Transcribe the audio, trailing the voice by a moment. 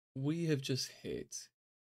we have just hit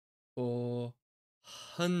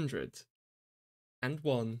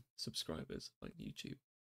 401 subscribers on YouTube.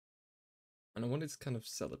 And I wanted to kind of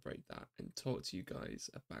celebrate that and talk to you guys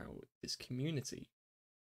about this community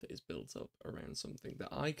that is built up around something that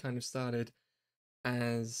I kind of started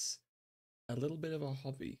as a little bit of a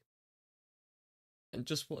hobby and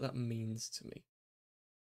just what that means to me.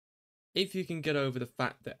 If you can get over the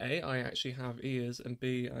fact that A, I actually have ears, and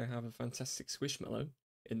B, I have a fantastic squishmallow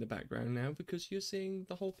in the background now because you're seeing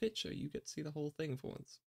the whole picture, you get to see the whole thing for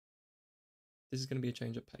once. This is going to be a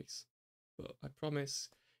change of pace, but I promise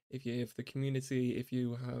if the community, if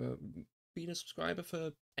you have been a subscriber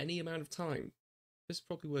for any amount of time, this is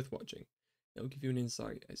probably worth watching. It'll give you an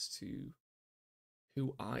insight as to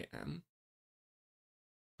who I am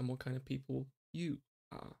and what kind of people you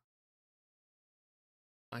are.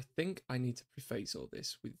 I think I need to preface all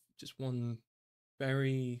this with just one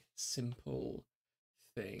very simple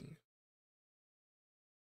thing.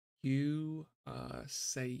 You are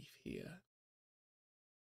safe here.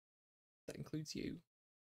 That includes you,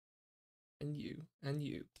 and you, and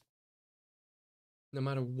you. No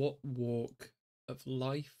matter what walk of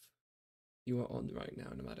life you are on right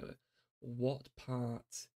now, no matter what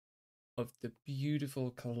part of the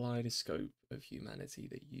beautiful kaleidoscope of humanity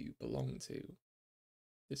that you belong to,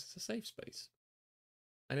 this is a safe space.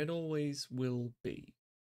 And it always will be.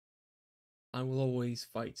 I will always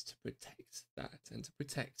fight to protect that and to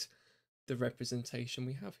protect the representation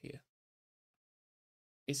we have here.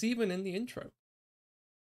 It's even in the intro.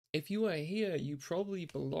 If you are here, you probably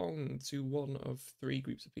belong to one of three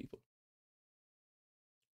groups of people.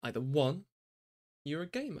 Either one, you're a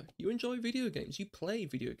gamer, you enjoy video games, you play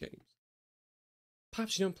video games.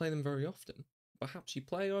 Perhaps you don't play them very often. Perhaps you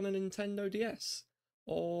play on a Nintendo DS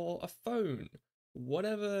or a phone,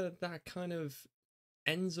 whatever that kind of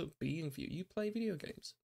ends up being for you. You play video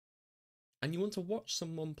games and you want to watch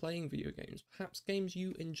someone playing video games, perhaps games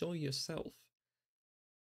you enjoy yourself.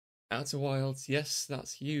 Outer Wilds, yes,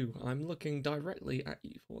 that's you. I'm looking directly at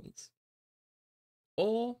you for once.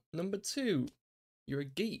 Or number two, you're a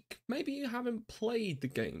geek. Maybe you haven't played the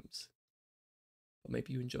games, but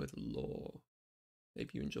maybe you enjoy the lore.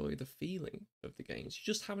 Maybe you enjoy the feeling of the games.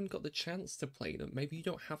 You just haven't got the chance to play them. Maybe you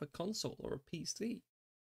don't have a console or a PC.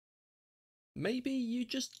 Maybe you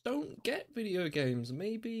just don't get video games.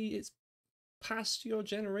 Maybe it's past your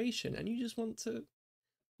generation and you just want to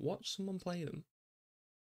watch someone play them.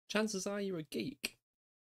 Chances are you're a geek.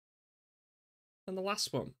 And the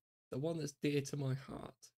last one, the one that's dear to my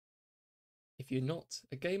heart. If you're not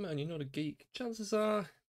a gamer and you're not a geek, chances are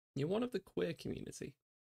you're one of the queer community.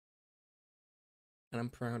 And I'm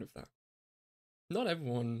proud of that. Not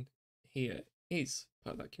everyone here is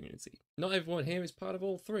part of that community. Not everyone here is part of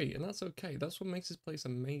all three, and that's okay. That's what makes this place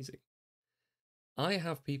amazing. I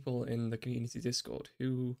have people in the community Discord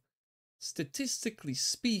who, statistically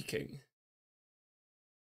speaking,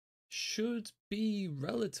 should be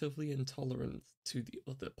relatively intolerant to the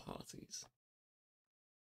other parties.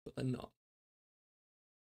 But they're not.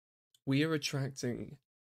 We are attracting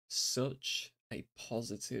such a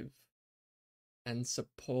positive and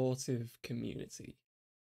supportive community.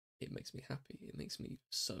 It makes me happy. It makes me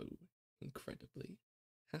so incredibly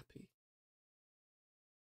happy.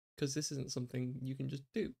 Because this isn't something you can just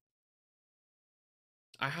do.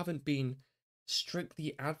 I haven't been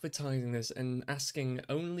strictly advertising this and asking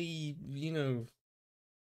only,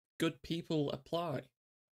 good people apply.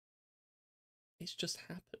 It's just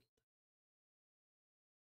happened.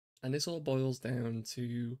 And this all boils down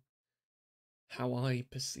to how I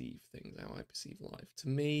perceive things, how I perceive life. To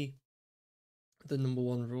me, the number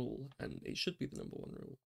one rule, and it should be the number one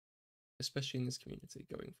rule, especially in this community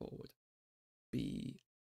going forward, be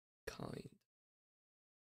kind.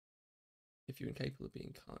 If you're incapable of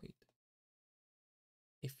being kind,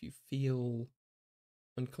 if you feel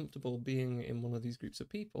uncomfortable being in one of these groups of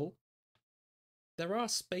people, there are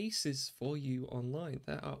spaces for you online.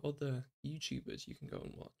 There are other YouTubers you can go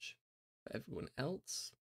and watch. For everyone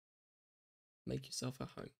else, make yourself a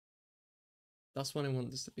home. That's what I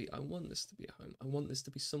want this to be. I want this to be a home. I want this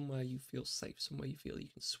to be somewhere you feel safe, somewhere you feel you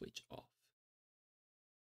can switch off.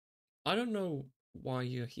 I don't know why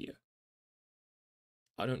you're here.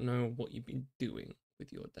 I don't know what you've been doing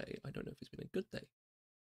with your day. I don't know if it's been a good day.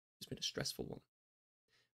 It's been a stressful one.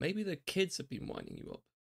 Maybe the kids have been winding you up.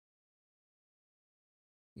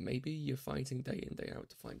 Maybe you're fighting day in, day out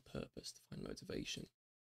to find purpose, to find motivation.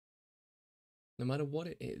 No matter what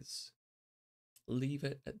it is, leave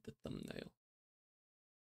it at the thumbnail.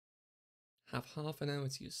 Have half an hour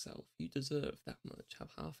to yourself. You deserve that much.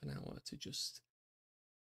 Have half an hour to just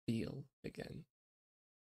feel again.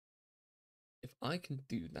 If I can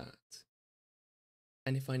do that,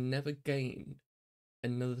 and if I never gain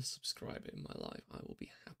another subscriber in my life, I will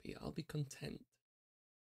be happy. I'll be content.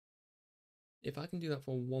 If I can do that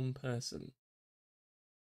for one person,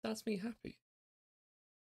 that's me happy.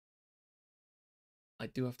 I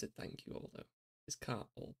do have to thank you all, though. This can't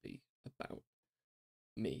all be about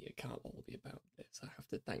me. It can't all be about this. I have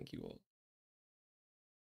to thank you all.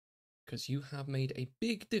 Because you have made a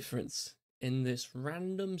big difference in this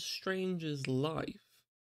random stranger's life.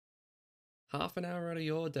 Half an hour out of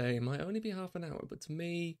your day might only be half an hour, but to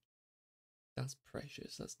me, that's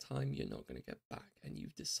precious. That's time you're not going to get back, and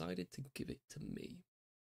you've decided to give it to me.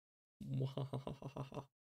 I'm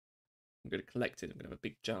going to collect it. I'm going to have a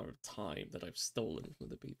big jar of time that I've stolen from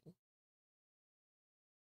other people.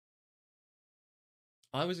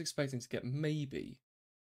 I was expecting to get maybe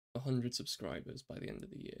 100 subscribers by the end of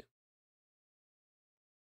the year.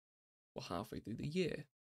 We're halfway through the year.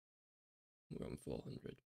 We're on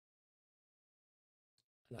 400.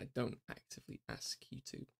 And I don't actively ask you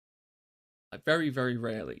to. I very, very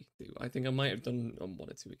rarely do. I think I might have done on one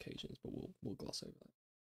or two occasions, but we'll gloss over that.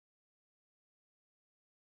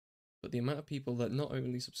 But the amount of people that not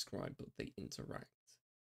only subscribe, but they interact.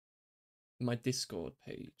 My Discord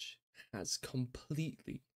page has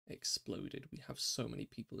completely exploded. We have so many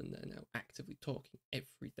people in there now actively talking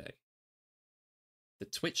every day. The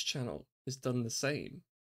Twitch channel has done the same.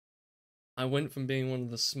 I went from being one of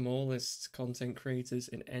the smallest content creators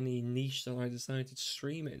in any niche that I decided to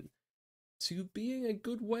stream in to being a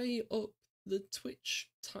good way up the Twitch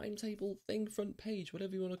timetable thing, front page,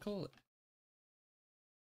 whatever you want to call it.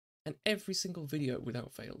 And every single video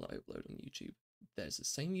without fail that I upload on YouTube, there's the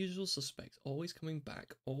same usual suspects, always coming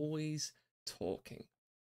back, always talking.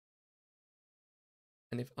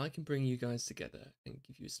 And if I can bring you guys together and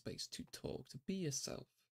give you a space to talk, to be yourself,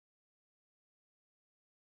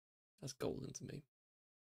 that's golden to me.